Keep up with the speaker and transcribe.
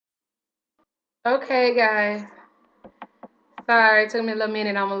Okay, guys. Sorry, it took me a little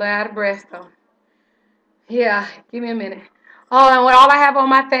minute. I'm a little out of breath, so yeah, give me a minute. Oh, and what all I have on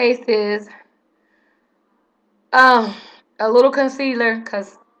my face is um a little concealer,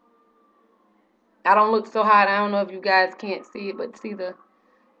 cause I don't look so hot. I don't know if you guys can't see it, but see the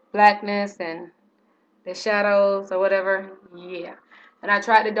blackness and the shadows or whatever. Yeah. And I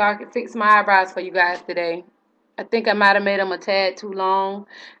tried to darken fix my eyebrows for you guys today. I think I might have made them a tad too long,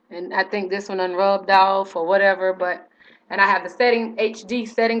 and I think this one unrubbed off or whatever. But and I have the setting HD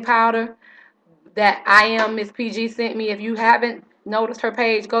setting powder that I am Miss PG sent me. If you haven't noticed her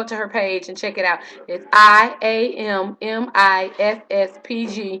page, go to her page and check it out. It's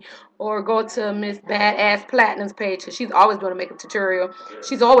IAMMISSPG, or go to Miss Badass Platinum's page, because she's always doing a makeup tutorial.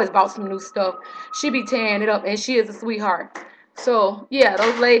 She's always bought some new stuff. She be tearing it up, and she is a sweetheart. So yeah,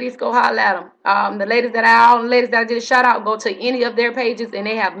 those ladies, go holler at them. All the ladies that I did a shout out, go to any of their pages, and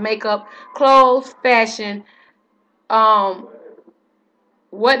they have makeup, clothes, fashion, um,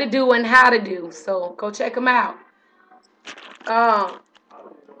 what to do and how to do. So go check them out. Um,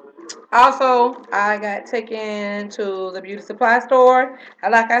 Also, I got taken to the beauty supply store.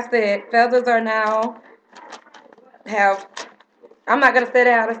 Like I said, feathers are now have. I'm not gonna say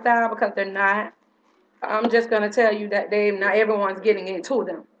they're out of style because they're not. I'm just gonna tell you that they not everyone's getting into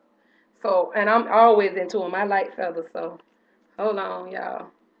them. So, and I'm always into them. I like feathers. So, hold on,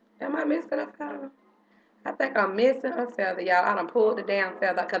 y'all. Am I missing a feather? I think I'm missing a feather, y'all. I done pulled the damn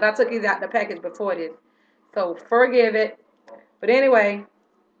feather because I took these out the package before this. So forgive it. But anyway,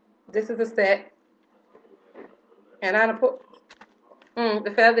 this is a set, and I done put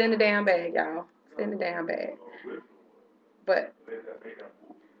the feather in the damn bag, y'all. It's in the damn bag. But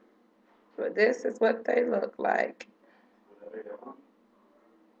this is what they look like.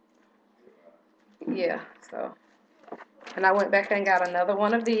 Yeah, so. And I went back and got another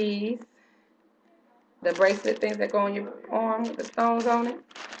one of these. The bracelet things that go on your arm with the stones on it.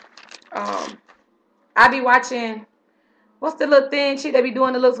 Um, I be watching, what's the little thing she they be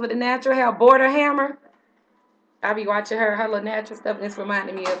doing the looks with the natural hair, border hammer. I be watching her little natural stuff, and it's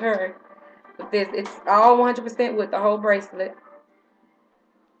reminding me of her. With this, it's all 100% with the whole bracelet.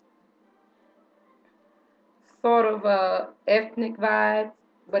 Sort of ethnic vibe,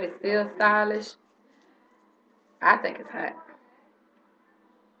 but it's still stylish. I think it's hot.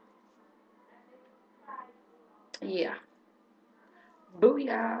 Yeah.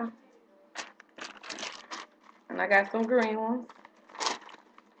 Booyah. And I got some green ones.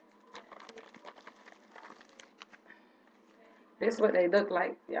 This is what they look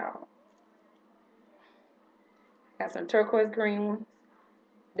like, y'all. Got some turquoise green ones.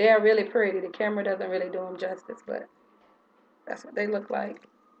 They're really pretty. The camera doesn't really do them justice, but that's what they look like.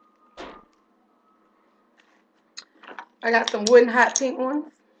 I got some wooden hot pink ones.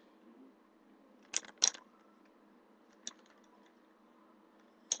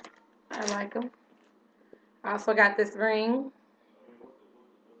 I like them. I also got this ring.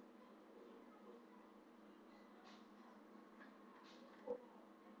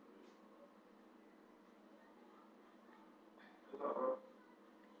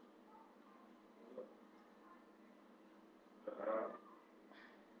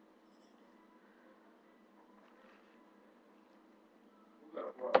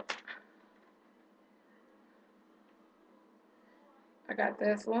 I got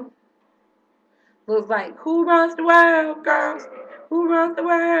this one. Looks like, who runs the world, girls? Who runs the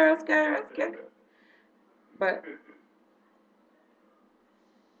world, girls? Girls. But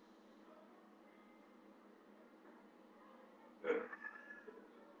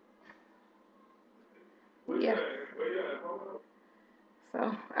yeah.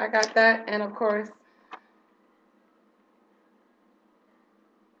 So I got that, and of course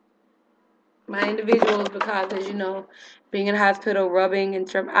my individuals, because as you know, being in hospital, rubbing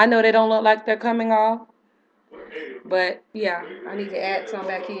and I know they don't look like they're coming off, but yeah, I need to add some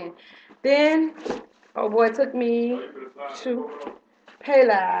back in. Then, oh boy, took me to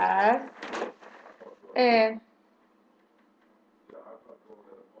Payless, and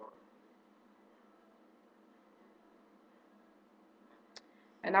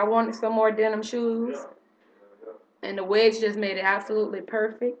I wanted some more denim shoes, and the wedge just made it absolutely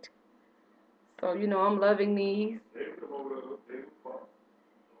perfect. So you know I'm loving these.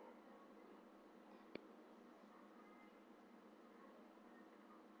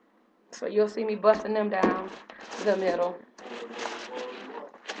 So you'll see me busting them down the middle.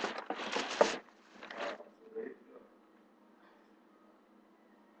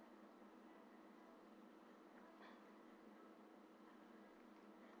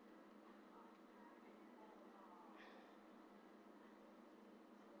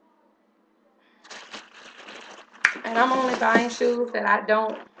 And I'm only buying shoes that I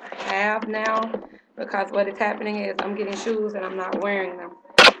don't have now because what is happening is I'm getting shoes and I'm not wearing them.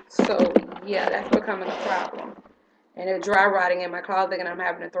 So, yeah, that's becoming a problem. And they're dry rotting in my closet and I'm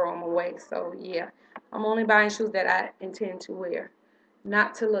having to throw them away. So, yeah, I'm only buying shoes that I intend to wear,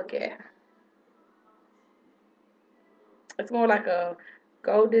 not to look at. It's more like a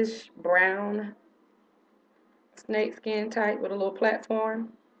goldish brown snake skin type with a little platform.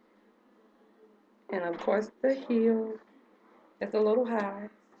 And, of course, the heel. It's a little high.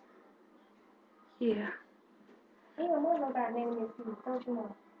 Yeah. You don't know about naming your shoes, don't you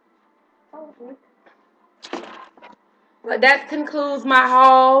know? Well, that concludes my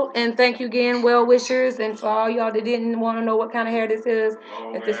haul, and thank you again, well wishers, and for all y'all that didn't want to know what kind of hair this is,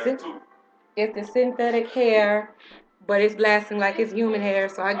 it's the synthetic hair, but it's lasting like it's human hair.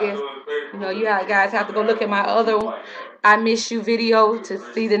 So I guess you guys have to go look at my other "I Miss You" video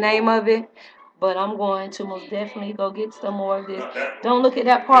to see the name of it. But I'm going to most definitely go get some more of this. Don't look at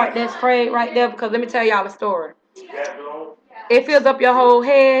that part that's frayed right there because let me tell y'all a story. It fills up your whole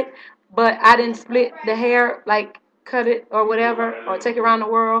head, but I didn't split the hair, like cut it or whatever, or take it around the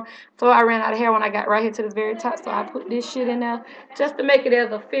world. So I ran out of hair when I got right here to this very top. So I put this shit in there just to make it as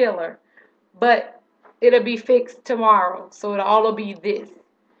a filler. But it'll be fixed tomorrow. So it'll all be this.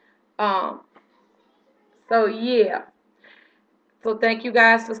 Um, so yeah. So thank you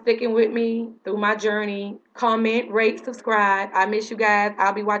guys for sticking with me through my journey. Comment, rate, subscribe. I miss you guys.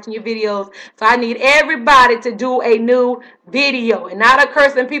 I'll be watching your videos. So I need everybody to do a new video. And not a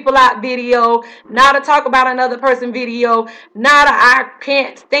cursing people out video. Not a talk about another person video. Not a I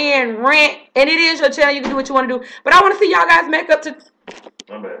can't stand rant. And it is your channel. You can do what you want to do. But I want to see y'all guys make up to...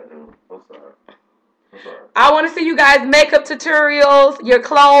 I'm bad, dude. I'm sorry. I want to see you guys makeup tutorials, your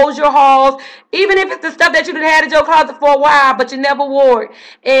clothes, your hauls, even if it's the stuff that you done had in your closet for a while, but you never wore it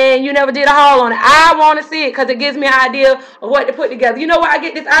and you never did a haul on it. I want to see it because it gives me an idea of what to put together. You know where I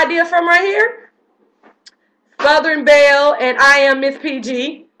get this idea from right here? Southern Belle and I Am Miss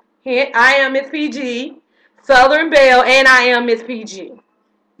PG. Hint, I Am Miss PG. Southern Belle and I Am Miss PG.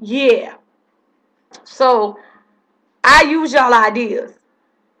 Yeah. So I use y'all ideas.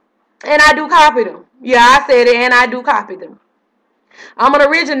 And I do copy them. Yeah, I said it, and I do copy them. I'm an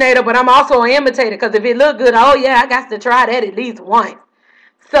originator, but I'm also an imitator, because if it look good, oh yeah, I got to try that at least once.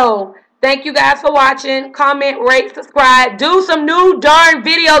 So, thank you guys for watching. Comment, rate, subscribe. Do some new darn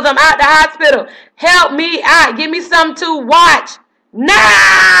videos. I'm out the hospital. Help me out. Give me something to watch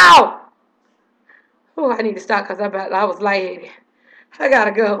now. Oh, I need to stop because I was lightheaded. I got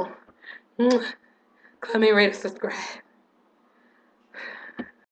to go. Comment, rate, subscribe.